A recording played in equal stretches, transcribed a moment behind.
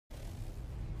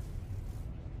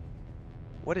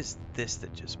What is this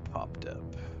that just popped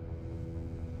up?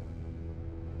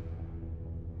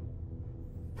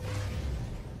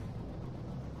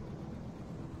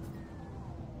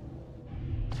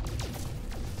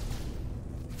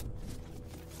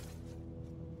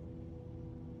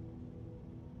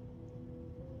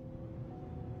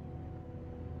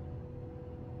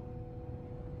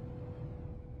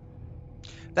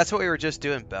 That's what we were just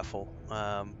doing, Beffel.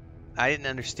 I didn't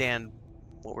understand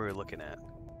what we were looking at.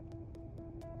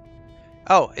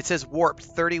 Oh, it says warped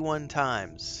 31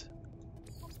 times.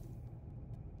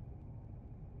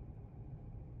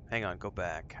 Hang on, go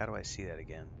back. How do I see that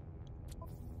again?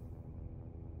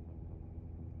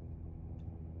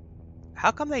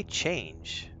 How come they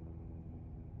change?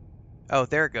 Oh,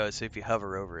 there it goes. So if you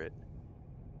hover over it.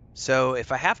 So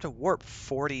if I have to warp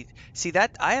 40... See,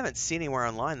 that I haven't seen anywhere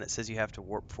online that says you have to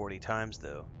warp 40 times,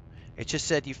 though. It just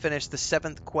said you finished the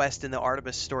 7th quest in the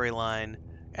Artemis storyline,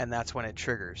 and that's when it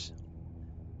triggers.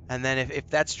 And then if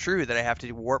that's true, that I have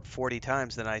to warp 40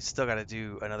 times, then I still got to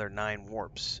do another 9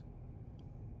 warps.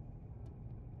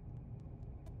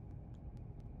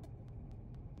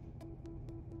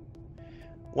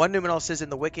 One Numenal says in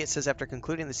the wiki, it says after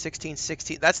concluding the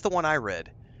 1616... That's the one I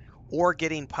read. Or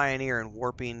getting Pioneer and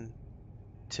warping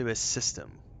to his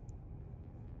system.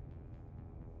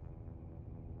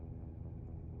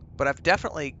 But I've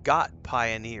definitely got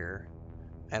Pioneer,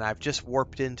 and I've just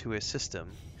warped into his system.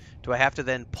 Do I have to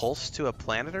then pulse to a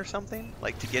planet or something?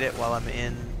 Like to get it while I'm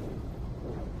in...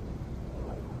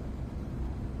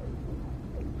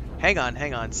 Hang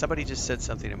on. Somebody just said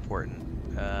something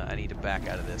important. I need to back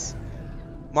out of this.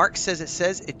 Mark says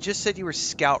it just said you were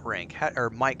scout rank.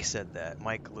 Or Mike said that.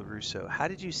 Mike LaRusso. How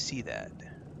did you see that?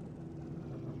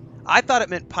 I thought it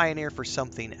meant Pioneer for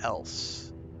something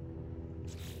else.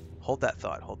 Hold that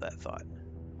thought.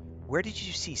 Where did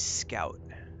you see scout?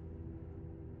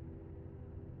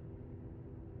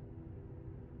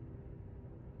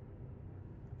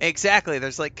 Exactly.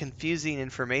 There's like confusing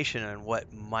information on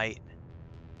what might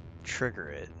trigger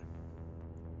it.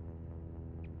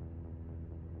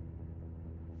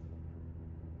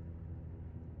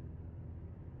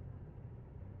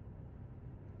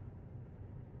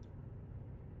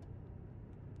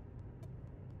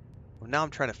 Well, now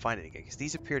I'm trying to find it again because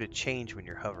these appear to change when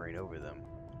you're hovering over them.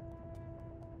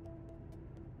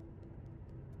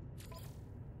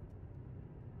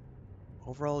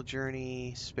 Overall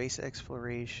journey, space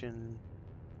exploration,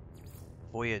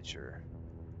 Voyager.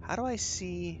 How do I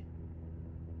see...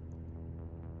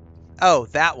 Oh,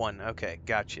 that one. Okay,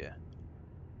 gotcha.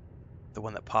 The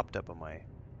one that popped up on my...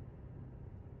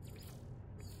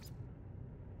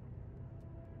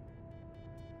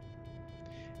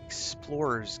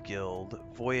 Explorers Guild,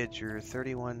 Voyager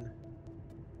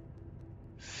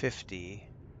 3150.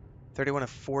 31 of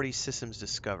 40 systems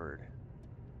discovered.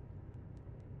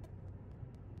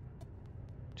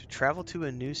 To travel to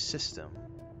a new system.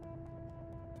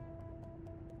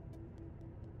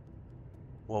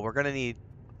 Well, we're going to need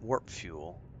warp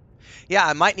fuel. Yeah,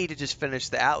 I might need to just finish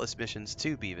the Atlas missions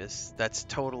too, Beavis. That's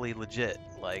totally legit.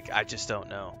 Like, I just don't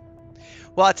know.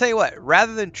 Well, I'll tell you what.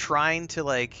 Rather than trying to,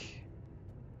 like...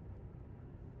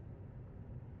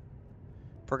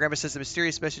 Programmer says the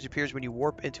mysterious message appears when you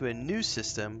warp into a new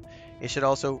system. It should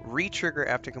also re-trigger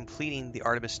after completing the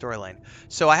Artemis storyline.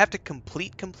 So I have to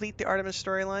complete the Artemis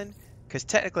storyline? Because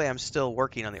technically I'm still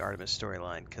working on the Artemis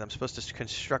storyline. Because I'm supposed to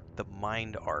construct the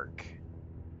Mind Arc.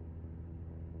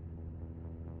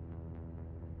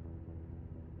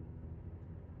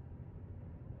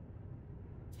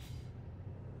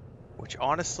 Which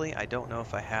honestly, I don't know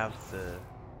if I have the...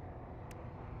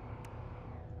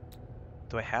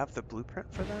 Do I have the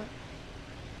blueprint for that?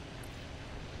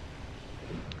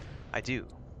 I do.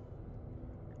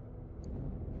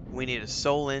 We need a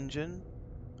soul engine,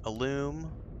 a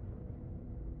loom,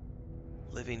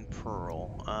 living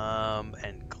pearl,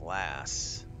 and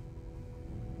glass.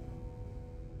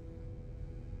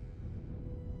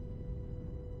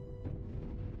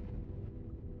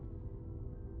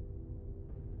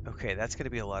 Okay, that's going to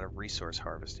be a lot of resource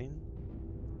harvesting.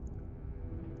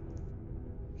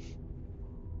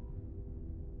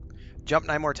 Jump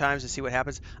 9 more times to see what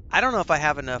happens. I don't know if I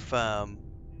have enough... I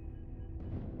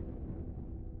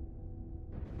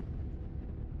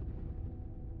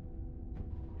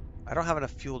don't have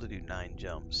enough fuel to do 9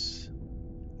 jumps.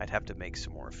 I'd have to make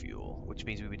some more fuel, which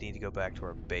means we would need to go back to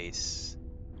our base.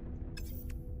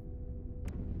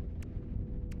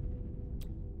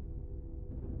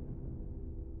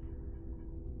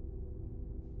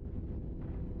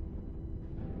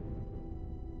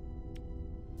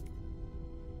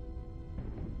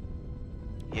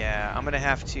 Yeah, I'm gonna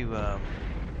have to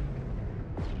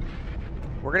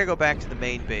We're gonna go back to the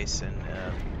main base and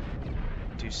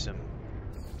do some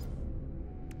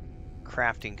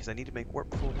crafting because I need to make warp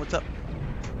pool. What's up?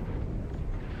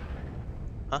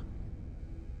 Huh?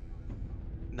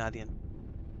 Nadie.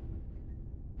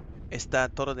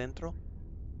 ¿Está todo dentro?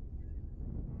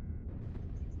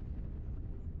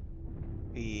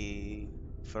 ¿Y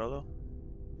Frodo?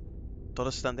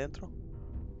 ¿Todos están dentro?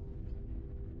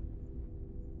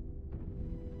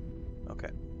 Okay.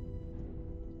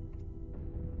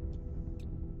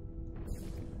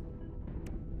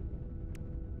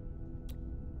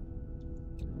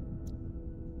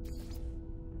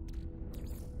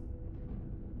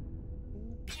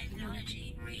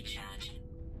 Technology recharge.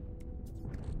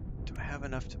 Do I have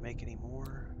enough to make any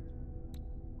more?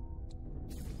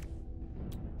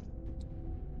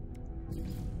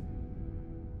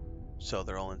 So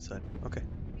they're all inside. Okay.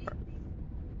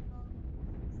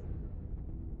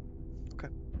 Okay.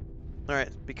 All right.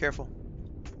 Be careful.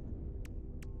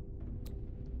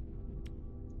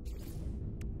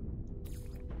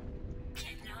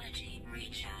 Technology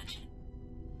recharge.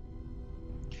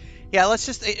 Yeah, let's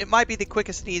just. It might be the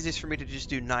quickest and easiest for me to just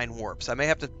do 9 warps. We may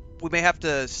have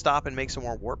to stop and make some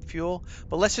more warp fuel,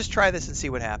 but let's just try this and see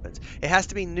what happens. It has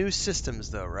to be new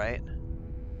systems, though, right?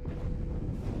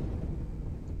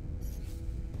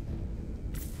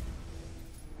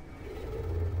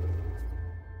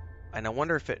 And I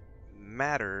wonder if it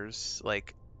matters,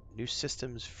 like, new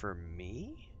systems for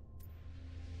me?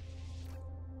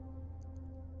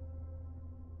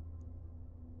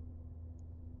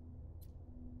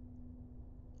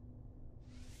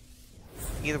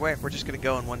 Either way, we're just going to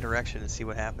go in one direction and see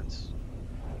what happens.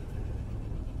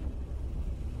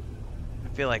 I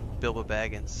feel like Bilbo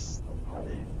Baggins.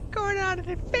 Going on an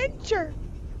adventure!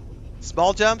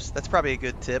 Small jumps? That's probably a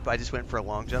good tip. I just went for a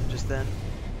long jump just then.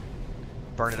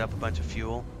 Burning up a bunch of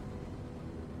fuel.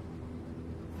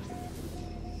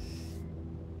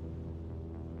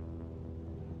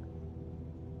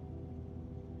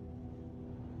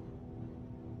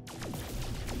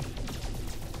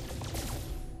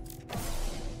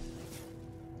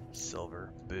 Silver.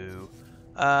 Boo.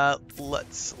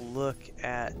 Let's look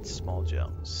at small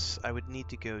jumps. I would need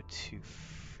to go to...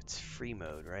 It's free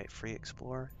mode, right? Free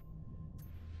explore.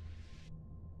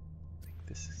 I think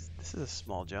this is a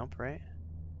small jump, right?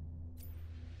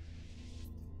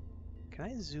 Can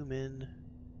I zoom in?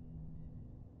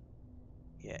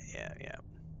 Yeah.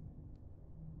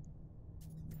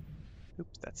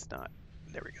 Oops, that's not.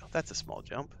 There we go. That's a small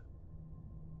jump.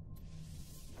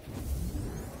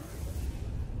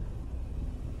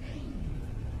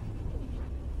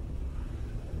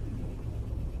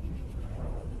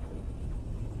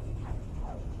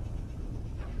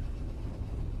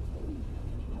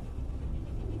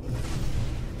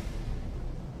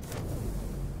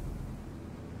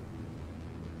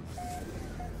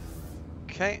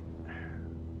 Okay.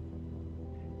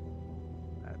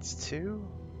 That's 2.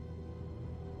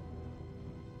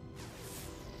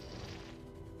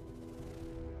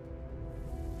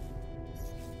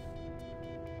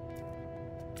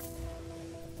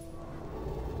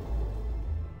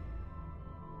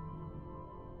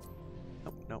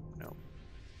 Nope.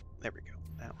 There we go.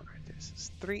 That one right there. This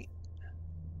is 3.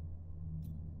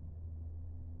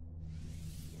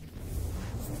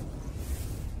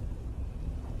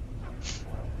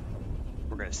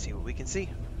 We're gonna see what we can see.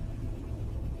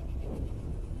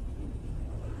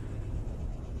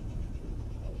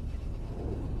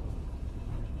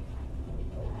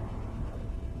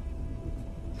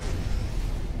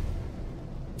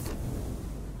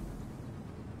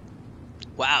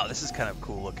 Wow, this is kind of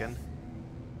cool looking.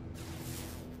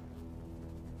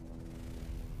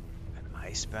 An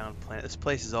icebound planet. This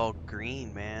place is all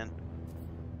green, man.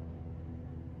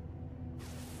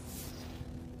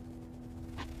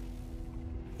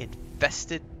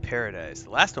 Infested paradise. The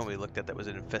last one we looked at that was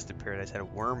an infested paradise had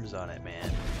worms on it,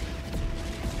 man.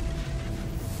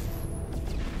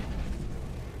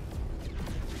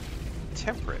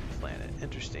 Temperate planet.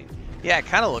 Interesting. Yeah, it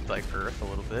kind of looked like Earth a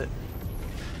little bit.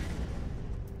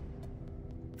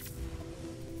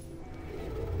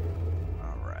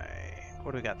 Alright.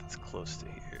 What do we got that's close to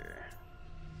here?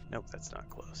 Nope, that's not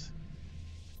close.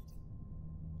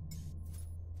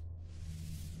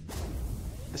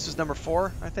 This is number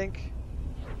 4, I think.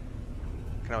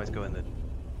 Can always go in the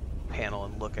panel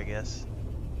and look, I guess.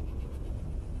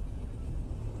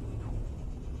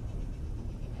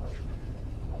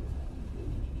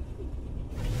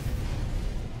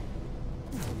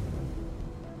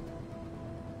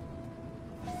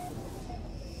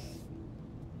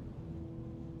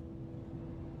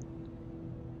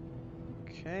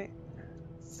 Okay,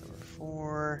 so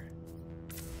 4.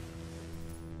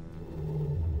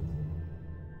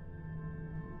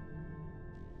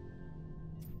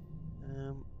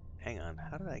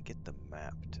 get the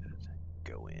map to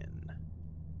go in?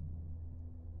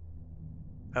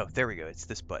 Oh, there we go. It's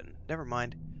this button. Never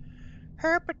mind.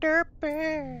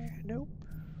 Herpaderpa. Nope.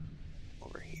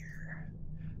 Over here.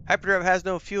 Hyperdrive has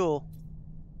no fuel.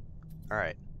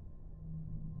 Alright.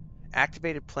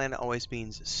 Activated planet always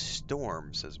means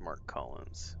storm, says Mark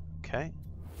Collins. Okay.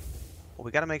 Well,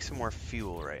 we gotta make some more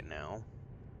fuel right now.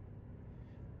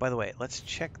 By the way, let's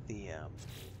check the...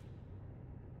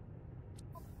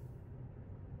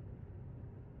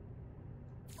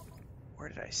 Where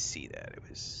did I see that? It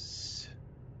was...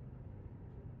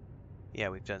 Yeah,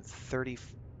 we've done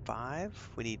 35.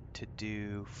 We need to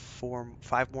do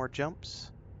 5 more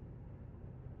jumps.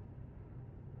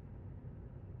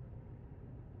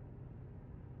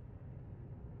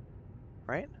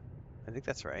 Right? I think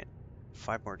that's right.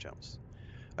 5 more jumps.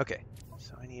 Okay,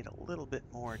 so I need a little bit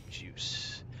more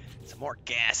juice. Some more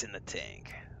gas in the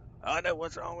tank. I know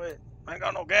what's wrong with it. I ain't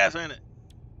got no gas in it.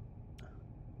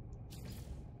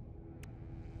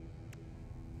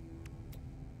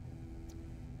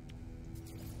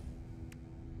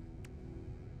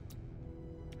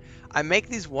 I make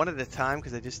these one at a time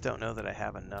because I just don't know that I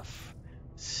have enough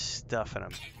stuff in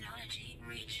them. Technology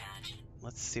recharge.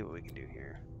 Let's see what we can do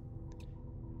here.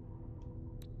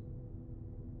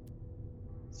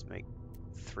 Let's make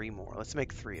 3 more. Let's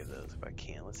make 3 of those if I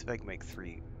can. Let's see if I can make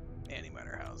 3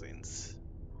 antimatter housings.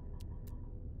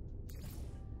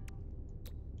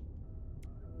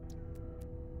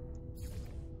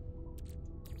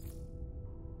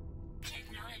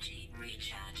 Technology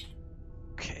recharge.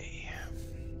 Okay.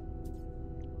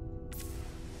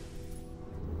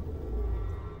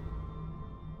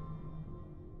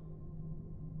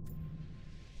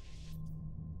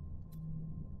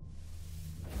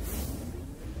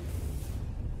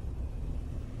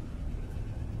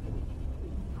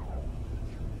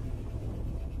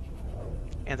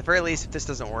 And at the very least, if this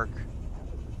doesn't work,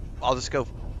 I'll just go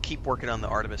keep working on the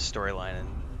Artemis storyline and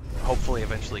hopefully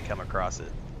eventually come across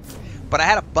it. But I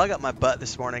had a bug up my butt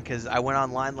this morning because I went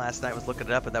online last night, was looking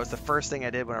it up, and that was the first thing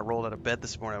I did when I rolled out of bed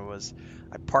this morning was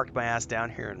I parked my ass down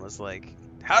here and was like,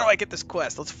 how do I get this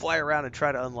quest? Let's fly around and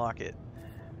try to unlock it.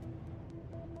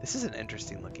 This is an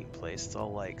interesting looking place. It's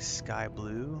all like sky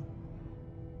blue.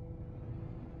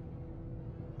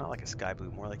 Not like a sky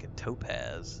blue, more like a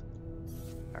topaz.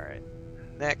 Alright,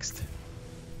 next.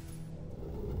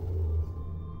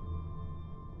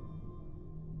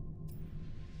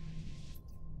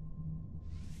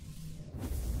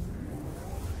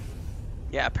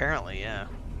 Yeah, apparently, yeah.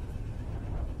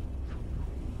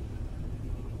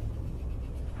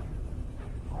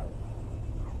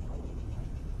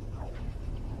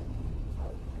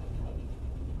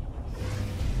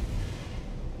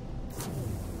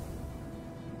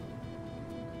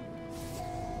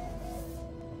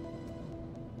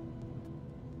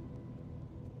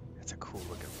 That's a cool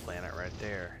looking planet right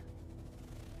there.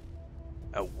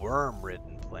 A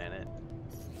worm-ridden planet.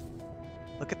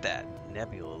 Look at that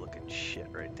nebula looking shit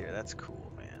right there. That's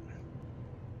cool, man.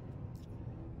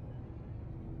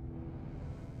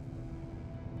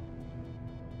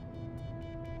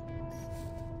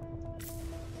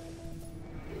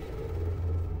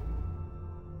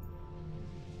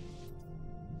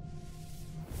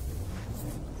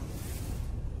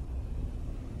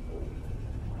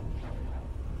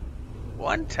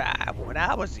 One time when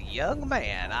I was a young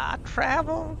man, I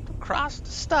traveled across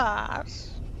the stars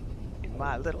in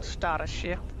my little starter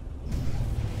ship.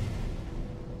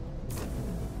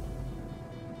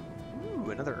 Ooh,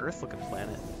 another Earth-looking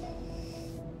planet.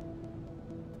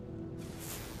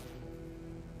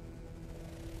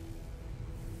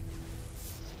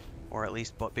 Or at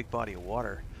least big body of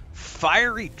water.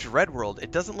 Fiery Dreadworld.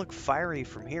 It doesn't look fiery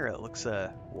from here. It looks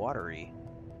watery.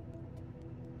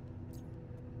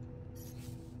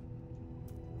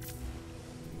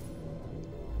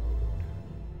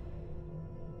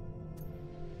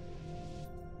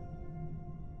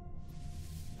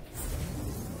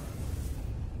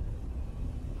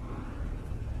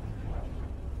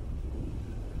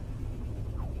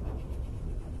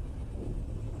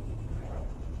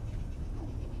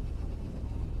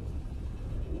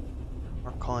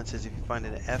 Colin says if you find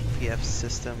an FPF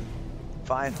system,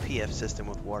 5 PF system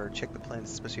with water, check the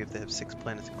planets, especially if they have 6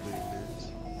 planets including moons.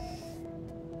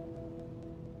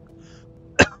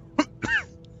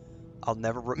 I'll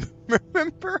never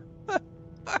remember.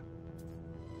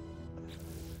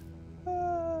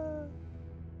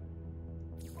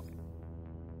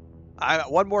 I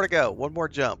got one more to go. One more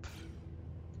jump.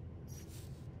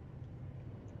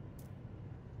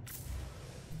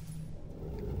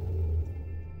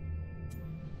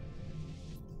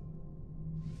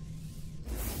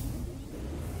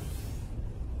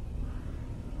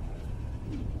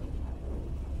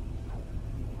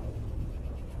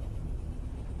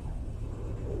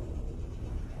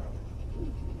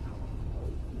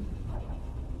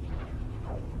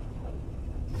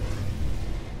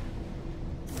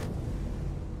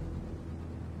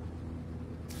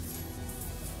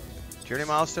 Journey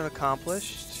milestone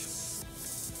accomplished.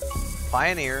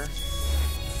 Pioneer.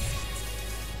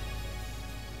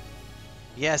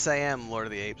 Yes, I am, Lord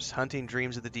of the Apes. Hunting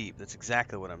dreams of the deep. That's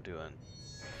exactly what I'm doing.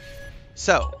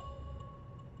 So,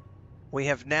 we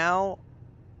have now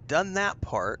done that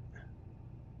part.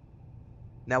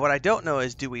 Now, what I don't know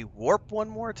is, do we warp one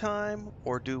more time,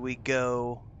 or do we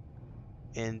go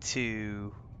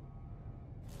into...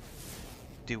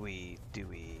 Do we...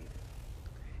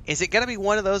 Is it going to be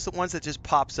one of those ones that just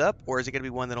pops up, or is it going to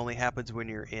be one that only happens when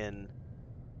you're in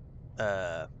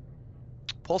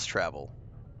pulse travel?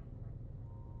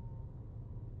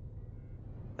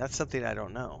 That's something I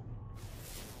don't know.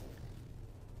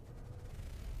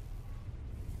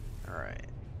 Alright.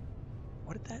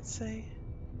 What did that say?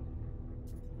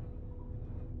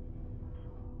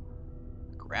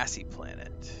 Grassy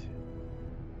planet.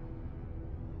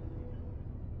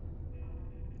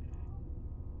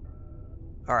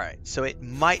 Alright, so it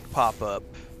might pop up.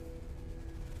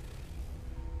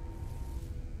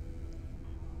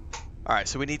 Alright,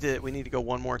 so we need to go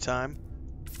one more time.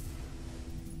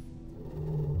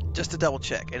 Just to double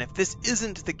check. And if this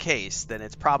isn't the case, then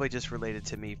it's probably just related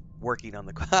to me working on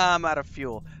the... I'm out of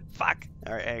fuel. Fuck.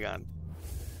 Alright, hang on.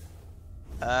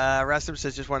 Rastum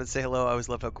says, just wanted to say hello. I always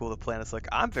love how cool the planets look.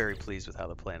 I'm very pleased with how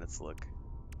the planets look.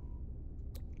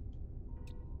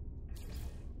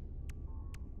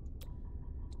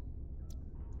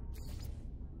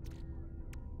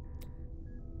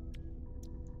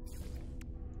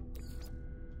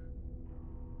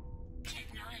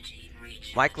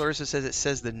 Mike Larissa says it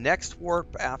says the next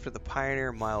warp after the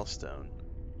Pioneer milestone.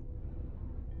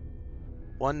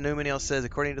 One Numenil says,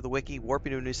 according to the wiki,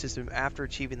 warping to a new system after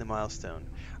achieving the milestone.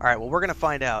 Alright, well, we're going to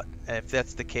find out if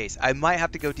that's the case. I might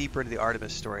have to go deeper into the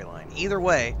Artemis storyline. Either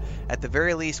way, at the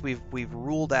very least, we've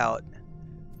ruled out...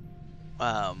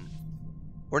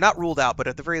 or not ruled out, but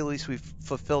at the very least, we've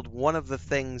fulfilled one of the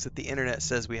things that the internet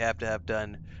says we have to have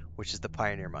done, which is the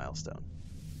Pioneer milestone.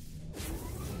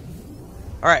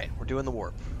 Alright, we're doing the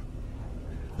warp.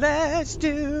 Let's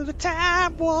do the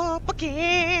time warp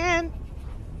again.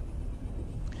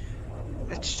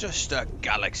 It's just a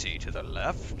galaxy to the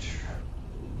left.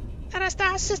 And a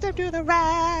star system to the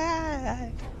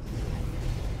right.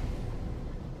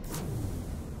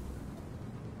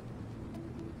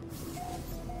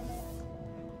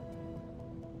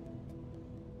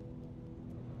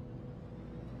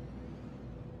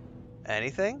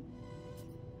 Anything?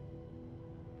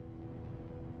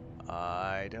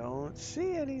 I don't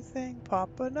see anything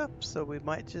popping up, so we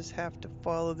might just have to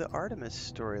follow the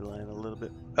Artemis storyline a little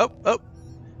bit. Oh!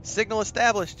 Signal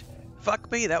established. Fuck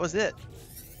me, that was it.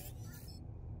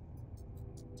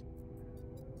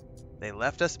 They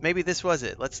left us. Maybe this was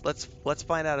it. Let's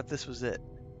find out if this was it.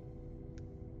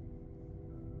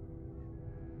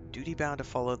 Duty bound to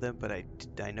follow them, but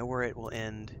I know where it will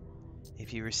end.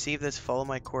 If you receive this, follow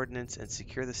my coordinates and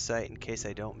secure the site in case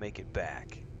I don't make it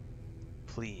back.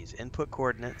 Please, input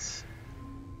coordinates.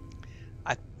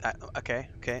 Okay.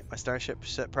 My starship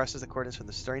processes the coordinates from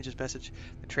the strangest message.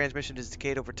 The transmission has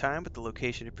decayed over time, but the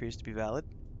location appears to be valid.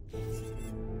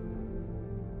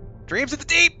 Dreams of the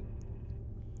deep!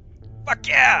 Fuck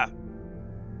yeah!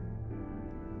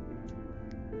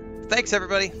 Thanks,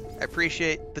 everybody. I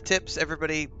appreciate the tips.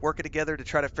 Everybody working together to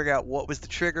try to figure out what was the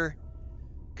trigger.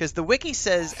 Because the wiki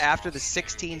says after the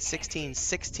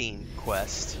 16-16-16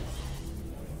 quest...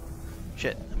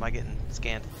 Shit, am I getting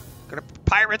scanned?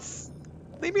 Pirates!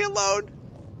 Leave me alone!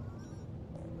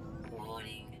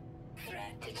 Warning.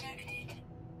 Threat detected.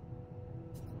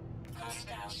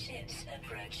 Hostile ships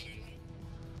approaching.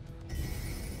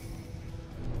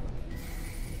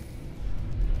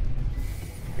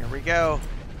 Here we go.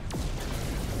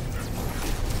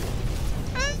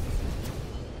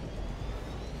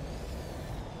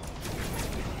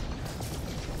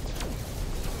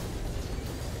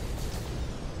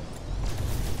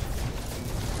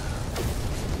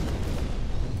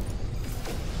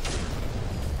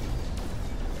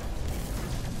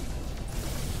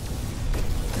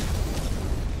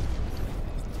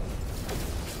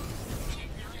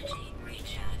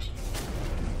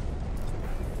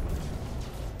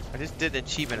 I just did an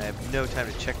achievement. I have no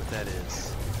time to check what that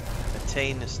is.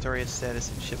 Attain Nestoria status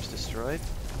and ships destroyed.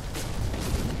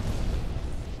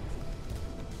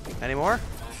 Any more?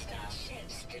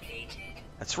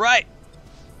 That's right!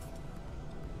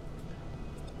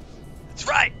 That's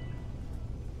right!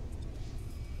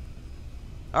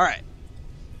 Alright.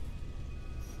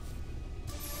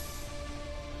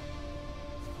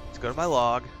 Let's go to my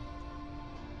log.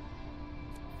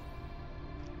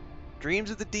 Dreams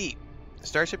of the Deep. The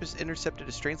starship has intercepted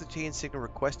a strangely changed signal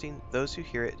requesting those who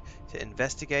hear it to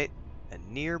investigate A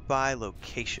nearby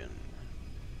location.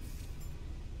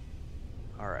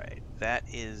 Alright, that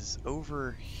is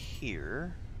over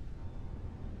here.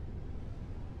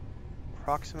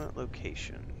 Approximate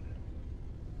location.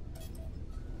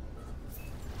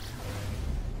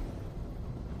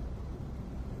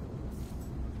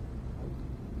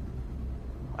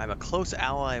 I'm a close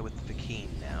ally with the Vakeen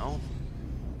now.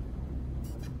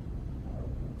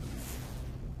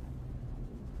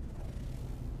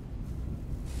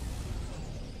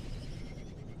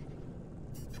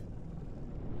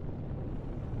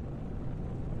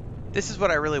 This is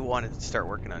what I really wanted to start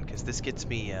working on, because this gets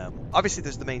me, obviously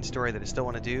there's the main story that I still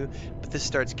want to do, but this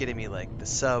starts getting me like the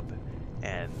sub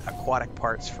and aquatic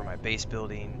parts for my base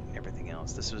building, everything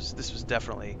else. This was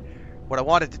definitely what I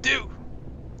wanted to do.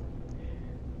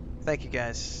 Thank you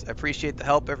guys. I appreciate the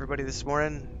help, everybody, this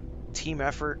morning. Team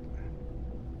effort.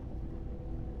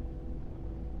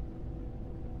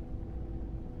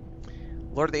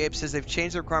 Lord of the Apes says they've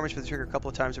changed the requirements for the trigger a couple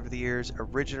of times over the years.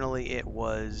 Originally it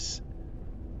was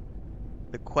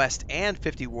the quest and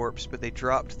 50 warps, but they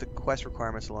dropped the quest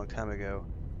requirements a long time ago.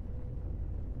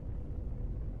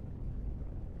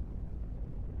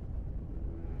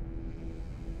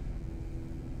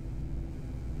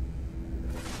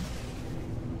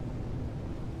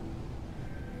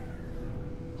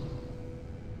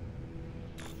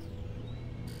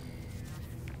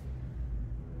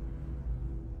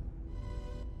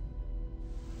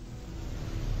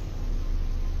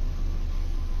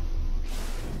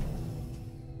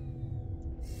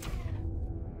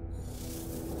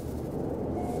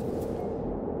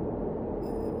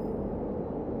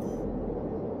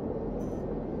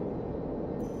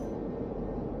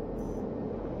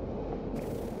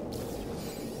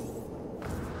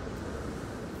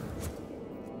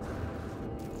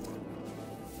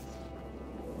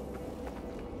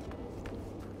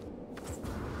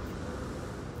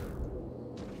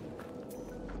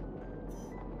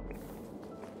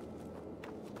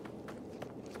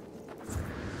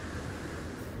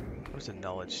 There's a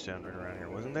knowledge stone right around here,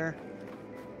 wasn't there?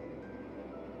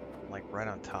 Like right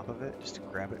on top of it, just to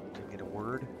grab it to get a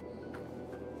word.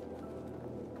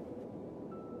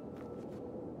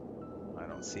 I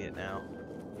don't see it now.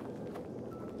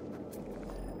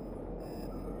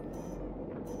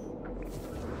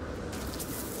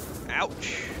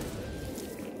 Ouch!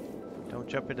 Don't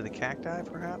jump into the cacti,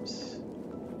 perhaps?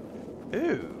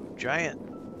 Ooh, giant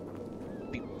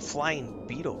flying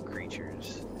beetle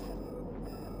creatures.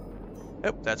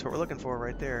 Oh, that's what we're looking for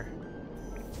right there.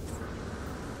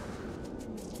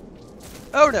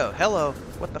 Oh no, hello.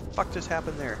 What the fuck just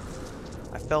happened there?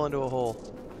 I fell into a hole.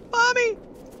 Mommy!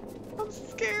 I'm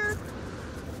scared.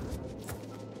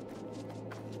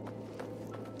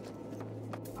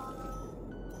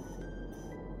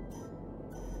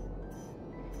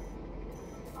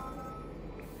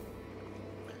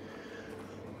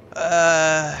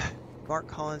 Mark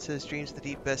Collins says, Dreams of the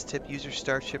Deep best tip, use your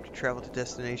starship to travel to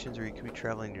destinations, or you could be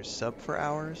traveling your sub for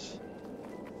hours.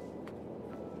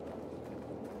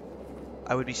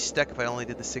 I would be stuck if I only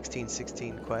did the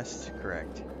 1616 quest.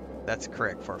 Correct. That's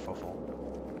correct, Farfuffle.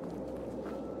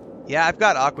 Yeah, I've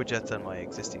got aquajets on my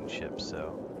existing ship,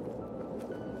 so...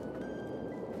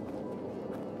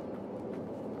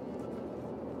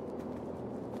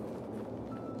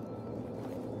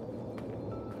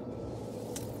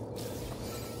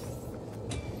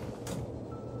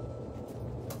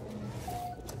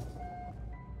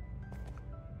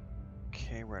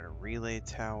 Okay, we're at a relay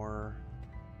tower.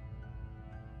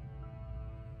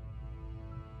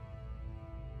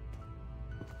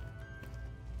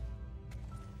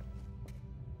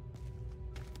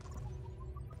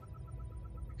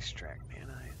 Extract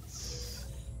nanites.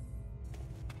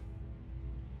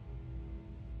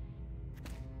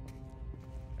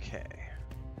 Okay.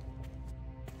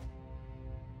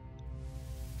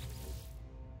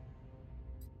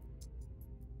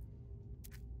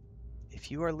 If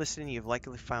you are listening, you've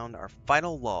likely found our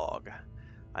final log.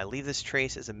 I leave this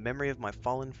trace as a memory of my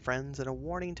fallen friends and a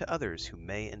warning to others who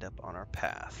may end up on our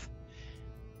path.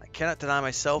 I cannot deny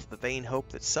myself the vain hope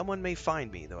that someone may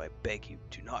find me, though I beg you,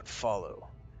 do not follow.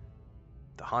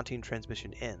 The haunting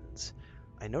transmission ends.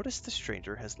 I notice the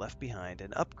stranger has left behind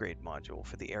an upgrade module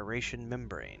for the aeration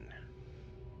membrane.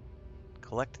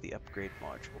 Collect the upgrade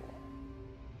module.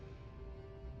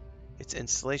 Its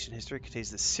installation history contains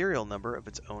the serial number of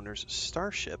its owner's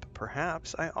starship.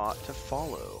 Perhaps I ought to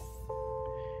follow.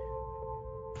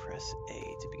 Press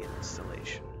A to begin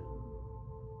installation.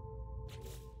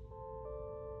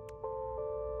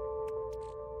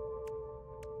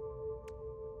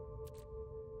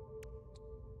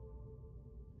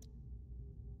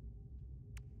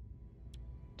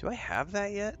 Do I have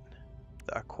that yet?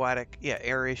 The aquatic, yeah,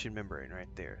 aeration membrane right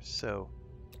there. So,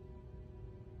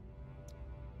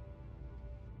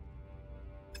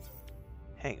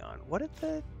 hang on. What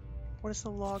does the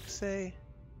log say?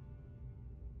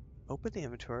 Open the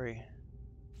inventory.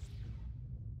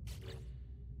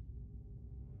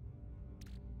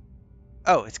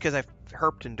 Oh, it's because I've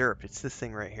herped and derped. It's this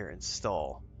thing right here,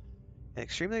 install. A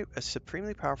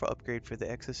supremely powerful upgrade for the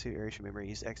exosuit aeration membrane.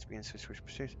 Use X to begin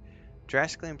switch.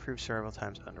 Drastically improves survival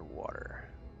times underwater.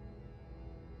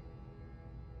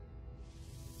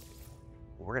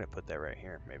 We're gonna put that right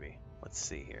here, maybe. Let's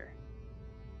see here.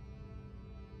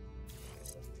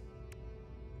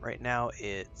 Right now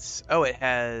it's, oh, it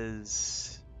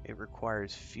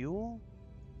requires fuel.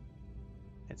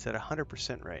 It's at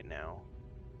 100% right now.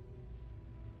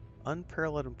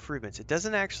 Unparalleled improvements. It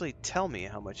doesn't actually tell me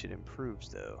how much it improves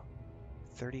though.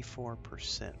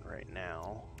 34% right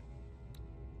now.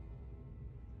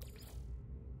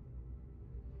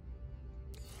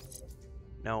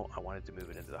 No, I wanted to move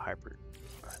it into the hyper.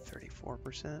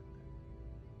 34%?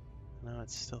 No,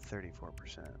 it's still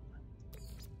 34%.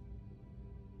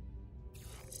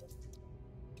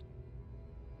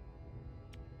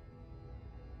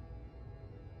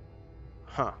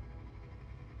 Huh.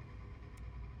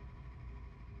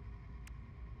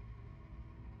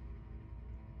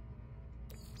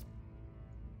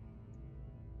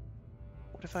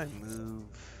 What if I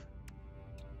move...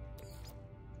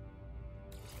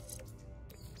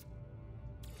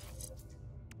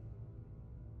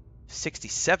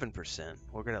 67%?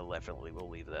 We're gonna we'll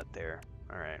leave that there.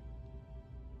 Alright.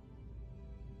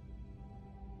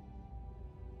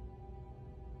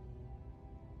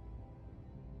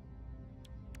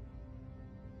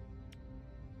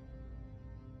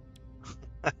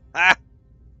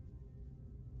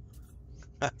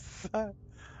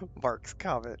 Mark's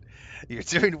comment. You're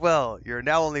doing well. You're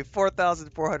now only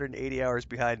 4,480 hours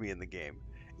behind me in the game.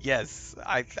 Yes,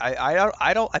 I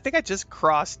think I just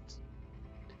crossed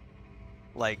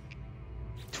like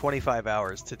 25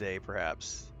 hours today,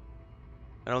 perhaps.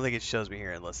 I don't think it shows me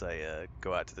here unless I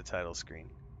go out to the title screen.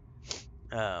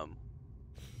 Um,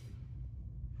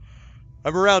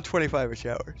 I'm around 25-ish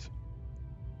hours.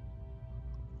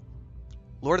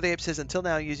 Lord of the Apes says, until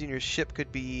now, using your ship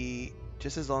could be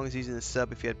just as long as using the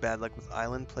sub if you had bad luck with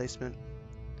island placement.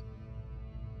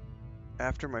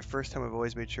 After my first time, I've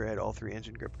always made sure I had all 3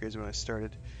 engine upgrades when I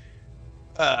started.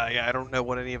 Yeah, I don't know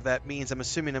what any of that means. I'm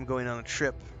assuming I'm going on a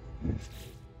trip.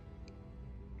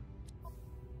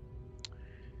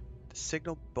 The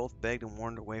signal both begged and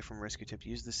warned away from rescue attempt.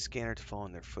 Use the scanner to follow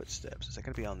in their footsteps. Is that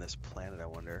going to be on this planet, I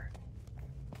wonder?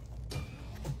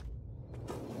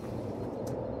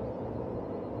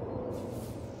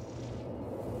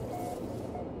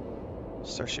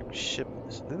 Starship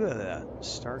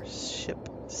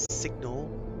signal.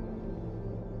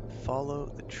 Follow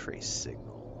the trace signal.